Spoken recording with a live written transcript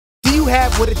you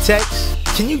have what it takes?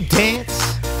 Can you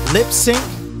dance, lip sync,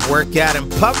 work out in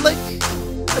public?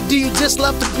 Or do you just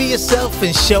love to be yourself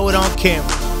and show it on camera?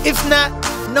 If not,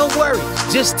 no worries.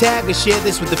 Just tag or share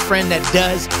this with a friend that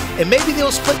does, and maybe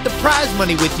they'll split the prize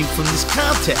money with you from this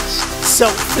contest. So,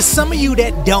 for some of you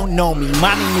that don't know me,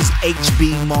 my name is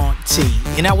HB Monte,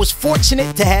 and I was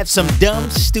fortunate to have some dumb,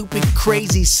 stupid,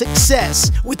 crazy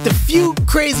success with a few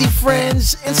crazy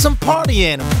friends and some party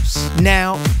animals.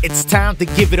 Now, it's time to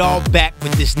give it all back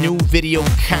with this new video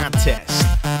contest.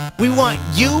 We want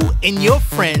you and your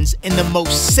friends in the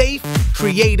most safe,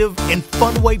 creative, and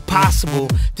fun way possible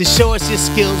to show us your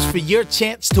skills for your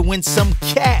chance to win some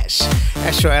cash.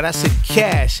 That's right, I said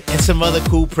cash and some other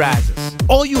cool prizes.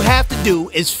 All you have to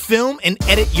do is film and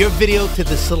edit your video to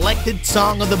the selected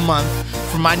song of the month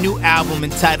from my new album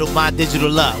entitled My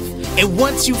Digital Love. And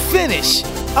once you finish,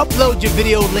 upload your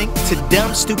video link to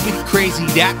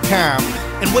dumbstupidcrazy.com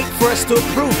and wait for us to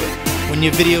approve it. When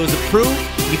your video is approved,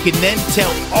 you can then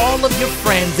tell all of your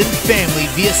friends and family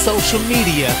via social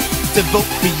media to vote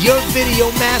for your video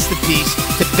masterpiece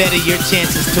to better your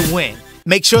chances to win.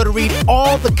 Make sure to read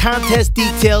all the contest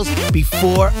details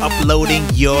before uploading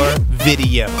your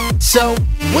video. So,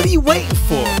 what are you waiting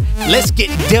for? Let's get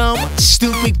dumb,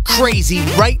 stupid, crazy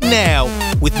right now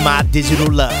with My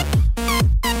Digital Love.